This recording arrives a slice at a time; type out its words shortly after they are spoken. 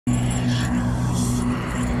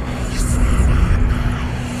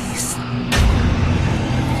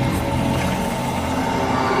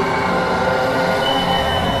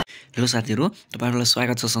Hello साथीहरु, तपाईहरुलाई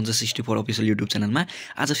स्वागत छ सञ्जय 64 अफिसियल युट्युब च्यानलमा।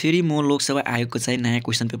 आज फेरि म लोकसेवा आयोगको चाहिँ नयाँ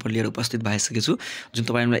क्वेशन पेपर लिएर उपस्थित भइसकेको छु, जुन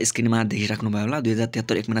तपाईहरुले स्क्रिनमा देखिराख्नु भयो होला।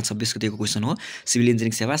 2073 1 महिना 26 गतेको क्वेशन हो। सिभिल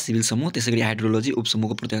इन्जिनियरिङ सेवा, सिभिल समूह, त्यसैगरी हाइड्रोलोजी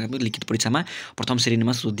उपसमूहको प्रतियोगितात्मक लिखित परीक्षामा प्रथम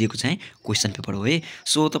श्रेणीमा सोधिएको चाहिँ क्वेशन पेपर हो है।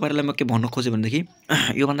 सो तपाईहरुलाई म के भन्न खोजे भनेदेखि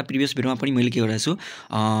यो भन्दा प्रिभियस भिडियोमा पनि मैले के गरेको छु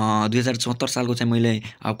 2074 सालको चाहिँ मैले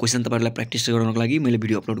क्वेशन तपाईहरुलाई प्र्याक्टिस गराउनको लागि मैले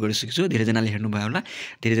भिडियो अपलोड गरिसकेको छु। धेरै जनाले हेर्नु भयो होला,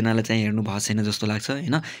 धेरै जनाले चाहिँ हेर्नु भएको छैन जस्तो लाग्छ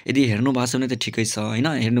हैन। यदि हेर्नु भएको छ भने त ठिकै छ हैन,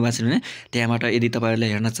 हेर्नु भएको छैन भने त्यहाँबाट यदि तपाईहरुले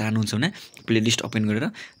हेर्न चाहनुहुन्छ भने प्लेलिस्ट ओपन गरेर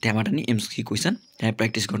त्यहाँबाट नि एमसीक्यू क्वेशन त्यहाँ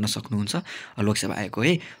प्र्याक्टिस गर्न सक्नुहुन्छ लोकसेवा आएको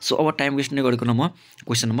है। सो अब टाइम वेस्ट नै गरेको न म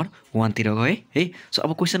क्वेशन नम्बर 1 तिर गए है। सो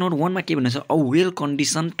अब क्वेशन नम्बर 1 मा के भनेछ, a well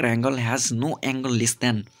condition triangle has no angle less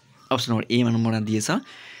than. Option number ए मा नम्बरमा दिएछ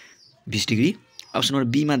 20 डिग्री, अप्सन नम्बर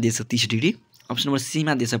बी मा दिएछ 30 डिग्री, अप्सन नम्बर सी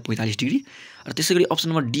मा दिएछ 45 डिग्री र त्यसैगरी अप्सन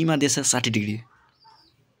नम्बर डी मा दिएछ 60 डिग्री।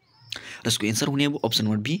 र यसको एन्सर हुने हो अप्सन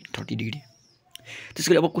नम्बर बी 30 डिग्री।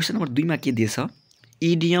 त्यसैगरी अब क्वेशन नम्बर 2 मा के दिएछ,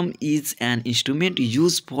 idiom is an instrument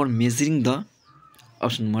use for measuring the.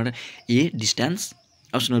 Option number A distance,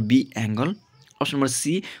 option number be angle, option number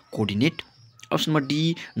C coordinate, option number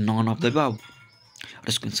D non of the above. र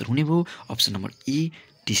यसको answer हुने हो option number ए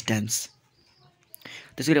distance.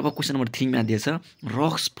 त्यसैगरी अब question number 3 मा दिएछ,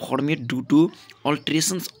 रक्स फर्मेड due to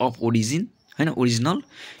अल्टरेसन्स of origin हैन original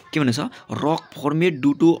के भनेछ, rock फर्मेड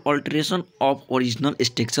due to अल्टरेसन of original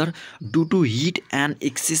structure due to hit and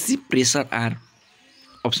excessive pressure are.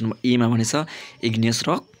 Option number ए मा भनेछ igneous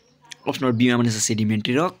rock, option number be मा भनेछ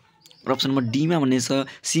सेडिमेन्ट्री रक, र अप्सन नम्बर डी मा भनेछ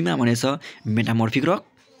सी मा भनेछ मेटामर्फिक रक,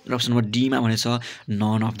 र अप्सन नम्बर डी मा भनेछ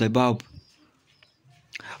नन अफ द अबव।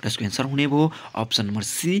 र यसको एन्सर हुने भयो अप्सन नम्बर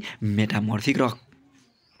सी मेटामर्फिक रक।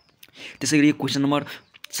 त्यसैगरी क्वेशन नम्बर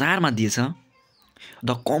 4 मा दिएछ,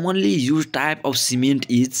 the commonly use type of cement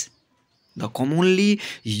is. The commonly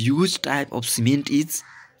use type of cement is.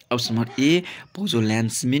 Option number A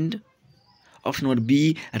पोजोल्यान्ड cement, option number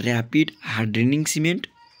be rapid hardening cement,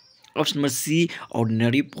 option number C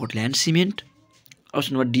ordinary Portland cement,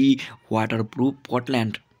 option number D waterproof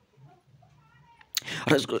Portland.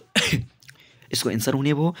 र यसको answer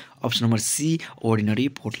हुने भयो option number C ordinary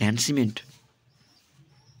Portland cement.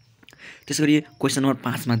 त्यसैगरी question number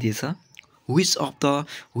 5 मा दिएछ,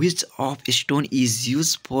 which of stone is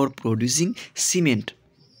used for producing cement.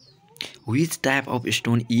 Which type of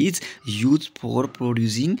stone is used for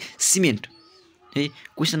producing cement? है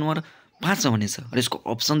question number 5 मा भनेछ र यसको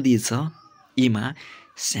अप्सन दिएछ ए मा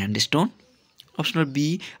स्यान्डस्टोन, option number be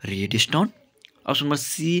red stone, option number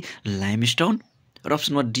C limestone र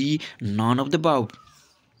option number D non of the above.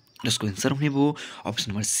 र यसको एन्सर हुने भयो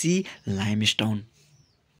अप्सन नम्बर सी लाइमस्टोन।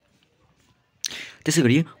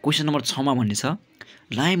 त्यसैगरी क्वेशन नम्बर 6 मा भनेछ,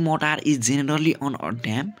 लाइम mortar is generally on a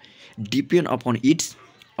dam depend upon it's.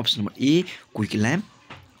 Option number a quick lamp,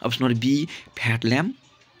 option number be fat lamp,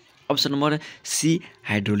 option number C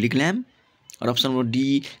hydraulic lamp र option number D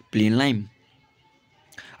plain लाइम।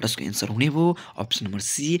 र यसको answer हुने भयो option number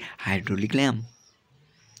C hydraulic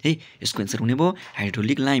lamp है। यसको answer हुने भयो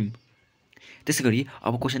hydraulic लाइम। त्यसैगरी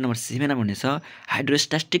अब क्वेशन नम्बर 7 मा भनेछ,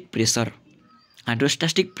 हाइड्रोस्ट्याटिक pressure.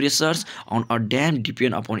 Hydrostatic pressures on a dam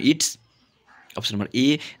depend upon its. Option number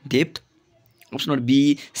A depth, option number B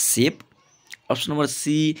shape, option number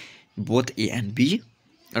C both A and B,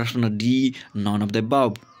 option number D none of the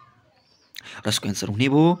above. र यसको answer हुने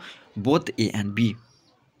भयो both A and B,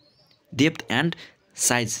 depth and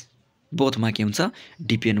size both मा के हुन्छ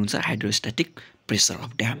depend हुन्छ हाइड्रोस्ट्याटिक pressure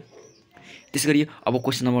of dam. त्यसैगरी अब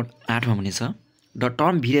क्वेशन नम्बर 8 मा भनेछ, the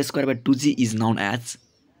term V square by 2G is known as.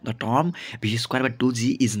 The term V square by 2G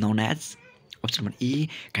is known as. Option number A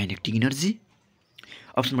kinetic energy,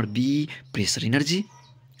 option number B pressure energy,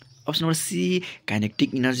 option number C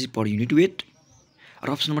kinetic energy per unit weight, or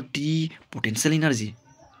option number D potential energy.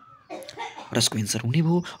 र यसको answer हुने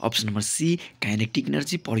भयो option number C kinetic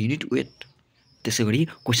energy per unit weight. त्यसैगरी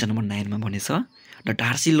question number 9 मा भनेछ, the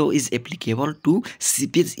Darcy low is applicable to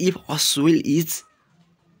seepage if a soil is.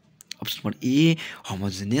 Option number A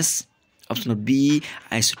homogeneous, option number be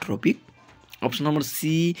isotropic, option number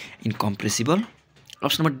C incompressible,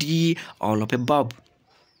 option number D all of above.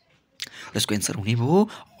 र यसको answer हुने भयो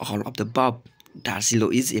all of the above. Darcy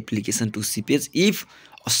low is application to seepage if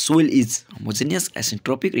a soil is homogeneous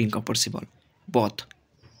isotropic incompressible both.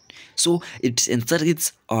 So its answer is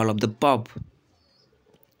all of the above.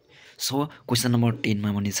 So question number 10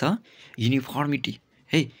 मा भनेछ, uniformity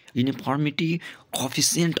है uniformity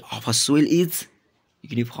coefficient of a soil is.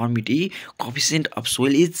 Uniformity coefficient of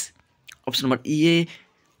soil is. Option number A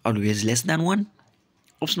always less than 1,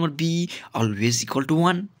 option number B always equal to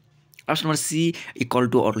 1, option number C equal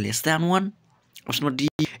to or less than 1, option number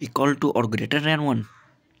D equal to or greater than 1.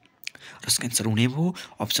 र यसको answer हुने भयो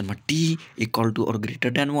option number D equal to or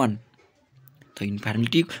greater than 1. The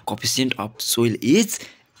uniformity coefficient of soil is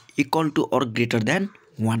equal to or greater than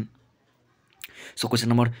 1. So question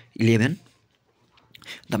number 11.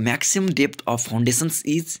 The maximum depth of foundations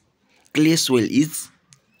is clay soil is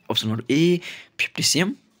option number A 50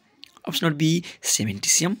 cm, option number B 70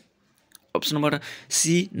 cm, option number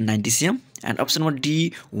C 90 cm, and option number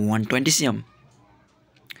D 120 cm.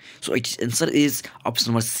 So its answer is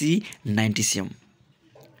option number C 90 cm.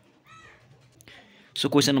 So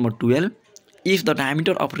question number 12. If the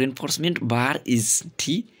diameter of reinforcement bar is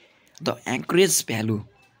T, the anchorage value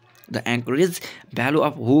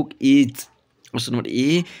of hook is option number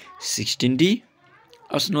A 16D,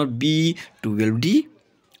 option number B 12D,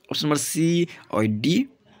 option number C 8D,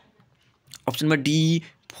 option number D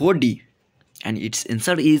 4D, and its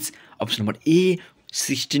answer is option number A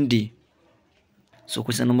 16D. So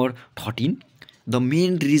question number 13. The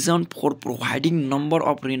main reason for providing number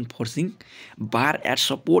of reinforcing bar at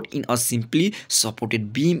support in a simply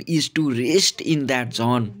supported beam is to rest in that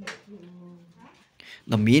zone.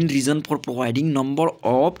 The main reason for providing number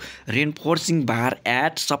of reinforcing bar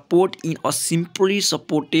at support in a simply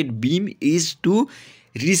supported beam is to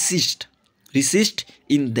resist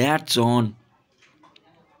in that zone.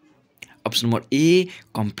 Option number A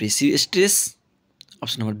compressive stress,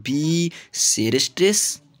 option number B shear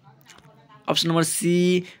stress, option number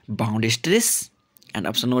C bound stress, and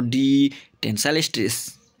option number D tensile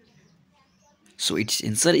stress. So its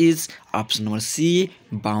answer is option number C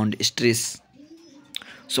bound stress.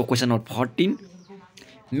 So question number 14.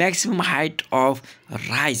 Maximum height of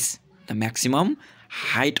rise. The maximum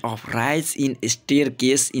height of rise in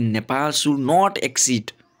staircase in Nepal should not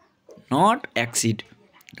exceed.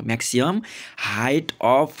 The maximum height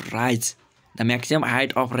of rise. The maximum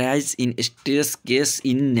height of rise in staircase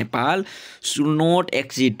in Nepal should not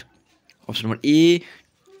exceed option number A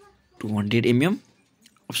 200 mm,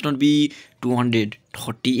 option number B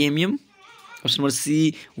 230 mm, option number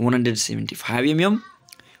C 175 mm,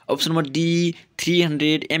 option number D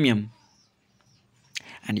 300 mm,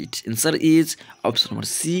 and its answer is option number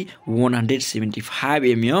C 175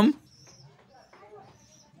 mm.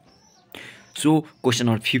 So question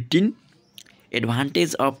number 15.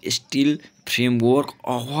 Advantage of steel framework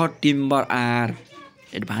over timber are.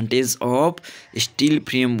 Advantage of steel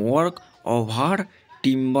framework over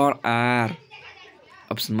timber are.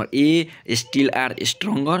 Option number A, steel are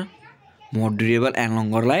stronger, more durable and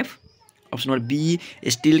longer life. Option number B,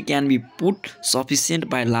 steel can be put sufficient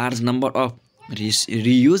by large number of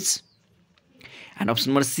reuse. And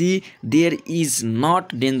option number C, there is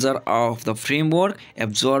not danger of the framework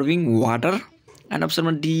absorbing water. And option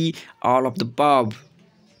number D, all of the above.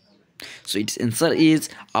 So its answer is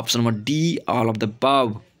option number D, all of the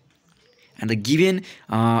above. And the given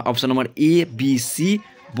option number A, B, C,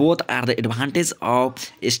 both are the advantage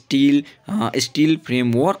of steel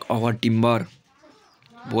framework over timber.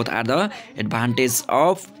 Both are the advantage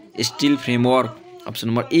of steel framework.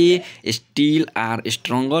 Option number A, steel are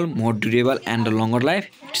stronger, more durable and longer life.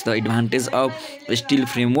 It's the advantage of steel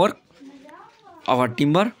framework over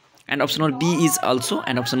timber. And option number B is also,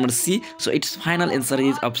 and option number C. So its final answer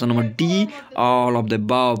is option number D, all of the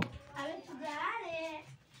above.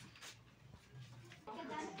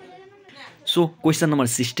 So question number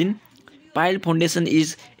 16. Pile foundation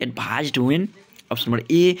is advised when option number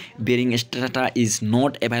A, bearing strata is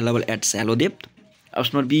not available at shallow depth.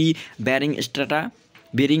 Option number B, bearing strata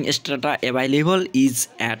available is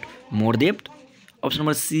at more depth. Option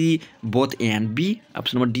number C, both A and B.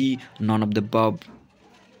 Option number D, none of the above.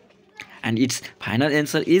 And its final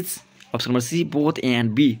answer is option number C, both A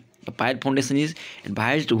and B. The pile foundation is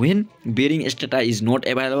advised when bearing strata is not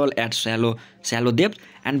available at shallow depth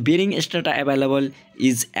and bearing strata available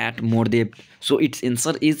is at more depth. So its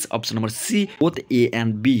answer is option number C, both A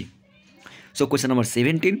and B. So question number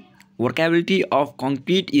 17. Workability of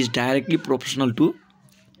concrete is directly proportional to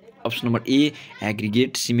option number A,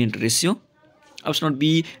 aggregate cement ratio, option number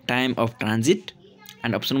B, time of transit,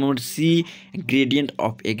 and option number C, gradient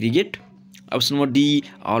of aggregate, option number D,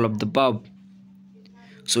 all of the above.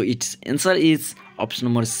 So its answer is option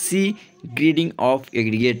number C, grading of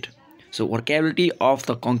aggregate. So workability of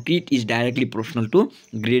the concrete is directly proportional to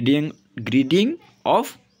grading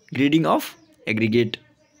of aggregate.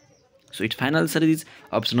 So its final answer is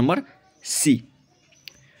option number C.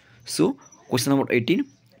 So question number 18.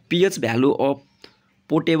 pH value of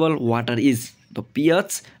potable water is. The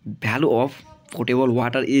pH value of potable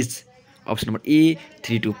water is option number A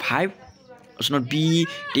 3 to 5, option number B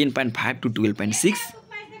 10.5 to 12.6,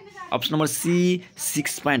 option number C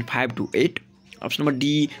 6.5 to 8, option number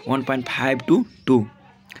D 1.5 to 2,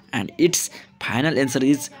 and its final answer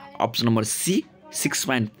is option number C,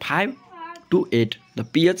 6.5 to 8, the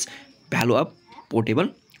pH value of potable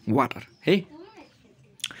water. Hey,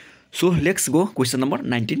 so let's go question number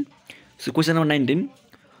 19. So question number 19,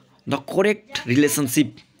 the correct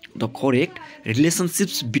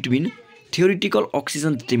relationships between theoretical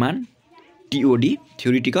oxygen demand, TOD,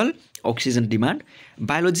 theoretical oxygen demand,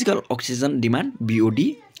 biological oxygen demand,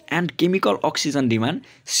 BOD, and chemical oxygen demand,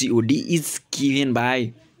 COD, is given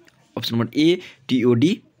by option number A,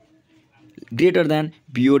 TOD greater than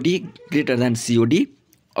BOD greater than COD,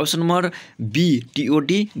 option number B,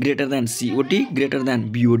 TOD greater than COD greater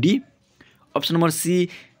than BOD, option number C,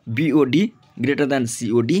 BOD greater than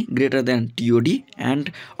COD greater than TOD,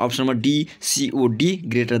 and option number D, COD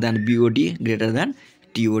greater than BOD greater than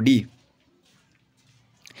TOD.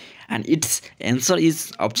 And its answer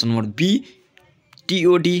is option number B,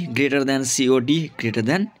 TOD greater than COD greater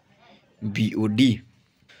than BOD.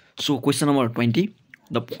 So question number 20,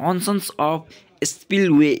 the functions of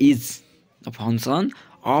spillway is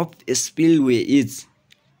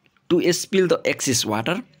to spill the excess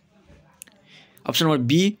water. Option number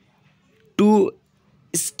B, to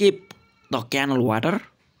escape the canal water.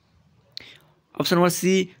 Option number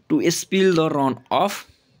C, to spill the runoff.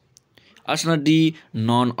 Option number D,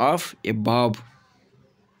 none of above.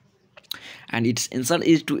 And its answer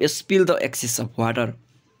is to spill the excess of water.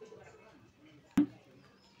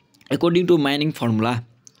 According to mining formula,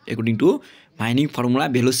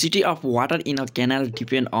 velocity of water in a canal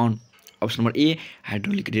depend on option number A,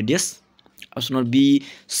 hydraulic radius, option number B,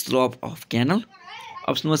 slope of canal,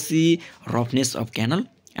 option number C, roughness of canal,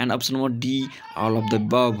 and option number D, all of the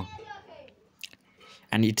above.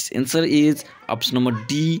 And its answer is option number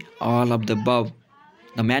D, all of the above.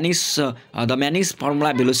 The Manning's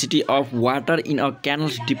formula, velocity of water in a canal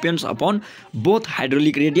depends upon both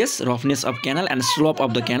hydraulic radius, roughness of canal, and slope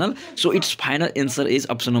of the canal. So its final answer is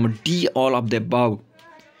option number D, all of the above.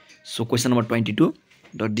 So question number 22,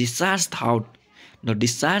 the discharge through a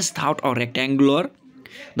rectangular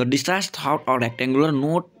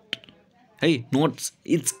notes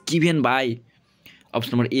is given by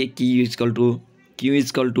option number A, Q is equal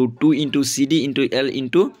to 2 into CD into L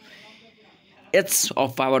into H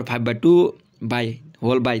of power 5 by 2 by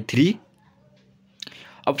whole by 3.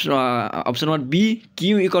 Option number B,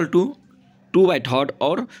 Q equal to 2 by third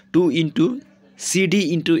or 2 into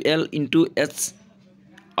CD into L into H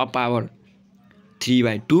of power 3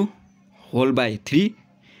 by 2 whole by 3.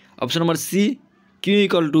 Option number C, Q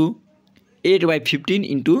equal to 8 by 15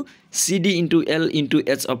 into CD into L into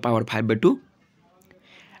H of power 5 by 2.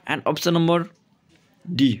 And option number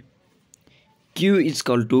D, Q is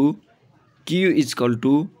equal to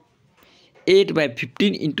 8 by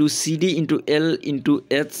 15 into CD into L into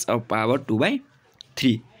H of power 2 by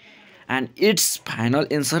 3. And its final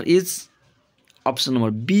answer is option number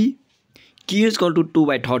B, Q is equal to 2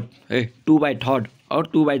 by third or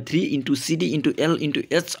 2 by 3 into CD into L into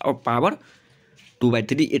H of power 2 by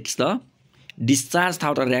 3. It's the discharge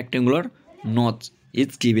through a rectangular notch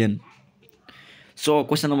is given. So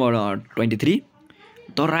question number 23,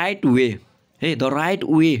 the right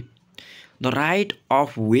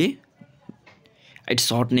of way, its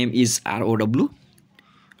short name is ROW,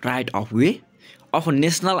 right of way of a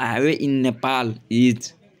national highway in Nepal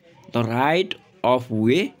is, the right of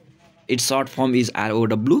way, its short form is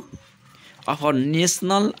ROW, of a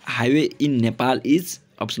national highway in Nepal is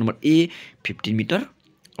option number A, 15 meter,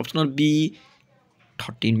 option number B,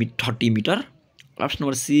 30 meter, option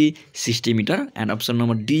number C, 60 meter, and option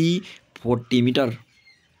number D, 40 meter.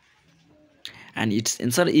 And its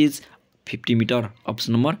answer is 50 meter,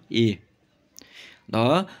 option number A.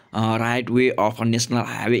 The right way of a national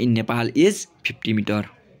highway in Nepal is 50 meter.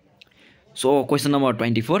 So question number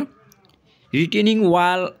 24, retaining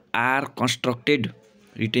wall are constructed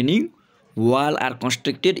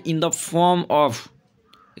in the form of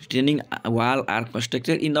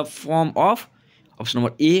option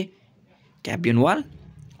number A, gabion wall,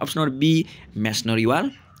 option number B, masonry wall,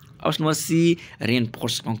 option number C,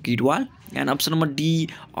 reinforced concrete wall, and option number D,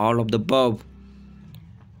 all of the above.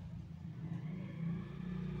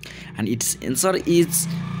 And its answer is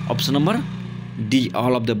option number D,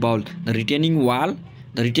 all of the above. The retaining wall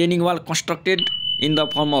constructed in the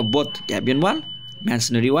form of both gabion wall,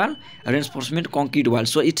 masonry wall, reinforcement concrete wall.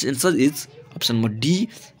 So its answer is option number D,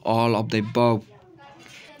 all of the above.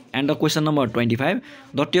 And the question number 25,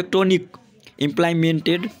 the tectonic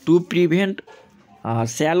implemented to prevent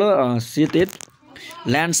shallow seated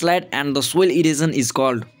landslide and the soil erosion is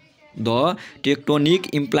called, the tectonic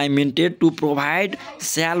implemented to provide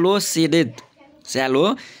shallow seated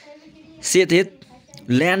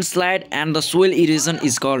Landslide and the soil erosion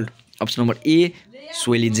is called. Option number A,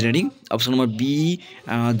 soil engineering. Option number B,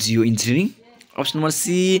 geoengineering. Option number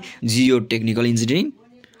C, geotechnical engineering.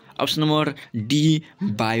 Option number D,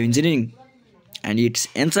 bioengineering. And its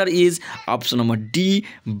answer is option number D,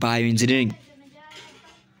 bioengineering.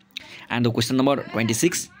 And the question number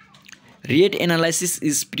 26. Rate analysis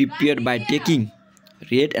is prepared by taking.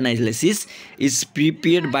 Rate analysis is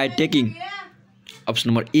prepared by taking.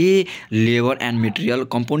 Option number A, labor and material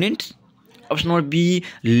component. Option number B,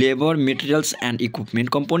 labor, materials and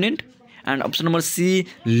equipment component. And option number C,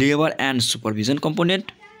 labor and supervision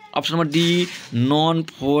component. Option number D, none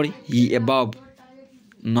for he above.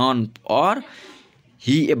 None or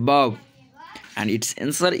he above. And its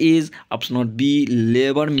answer is option number B,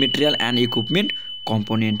 labor, material and equipment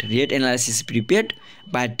component. Rate analysis is prepared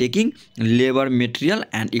by taking labor, material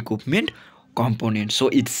and equipment component. So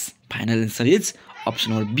its final answer is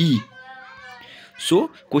option number B.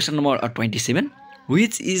 So question number 27.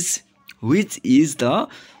 Which is the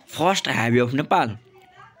first highway of Nepal?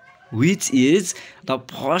 Which is the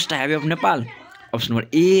first highway of Nepal? Option number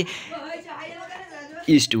A,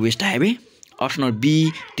 East West Highway. Option number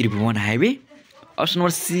B, Tribhuvan Highway. Option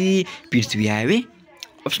number C, Prithvi Highway.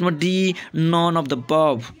 Option number D, none of the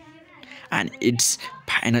above. And its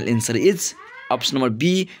final answer is option number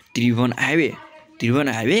B, Tribhuvan Highway.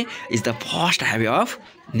 Tribhuvan Highway is the first highway of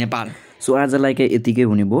Nepal. So आजलाई चाहिँ यतिकै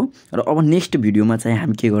हुने भयो र अब next भिडियोमा चाहिँ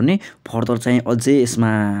हामी के गर्ने फर्दर चाहिँ अझै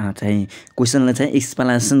यसमा चाहिँ क्वेशनलाई चाहिँ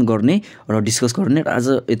एक्सप्लेनेसन गर्ने र डिस्कस गर्ने र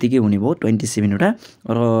आज यतिकै हुने भयो 27 वटा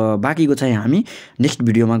र बाँकीको चाहिँ हामी नेक्स्ट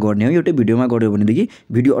भिडियोमा गर्ने हो। एउटै भिडियोमा गर्यो भनेदेखि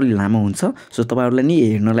भिडियो अलि लामो हुन्छ। सो तपाईहरुलाई नि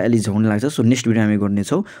हेर्नलाई अलि झौन लाग्छ। सो नेक्स्ट भिडियो हामी गर्ने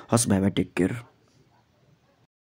छौं। हस् बाइ बाइ, टेक केयर।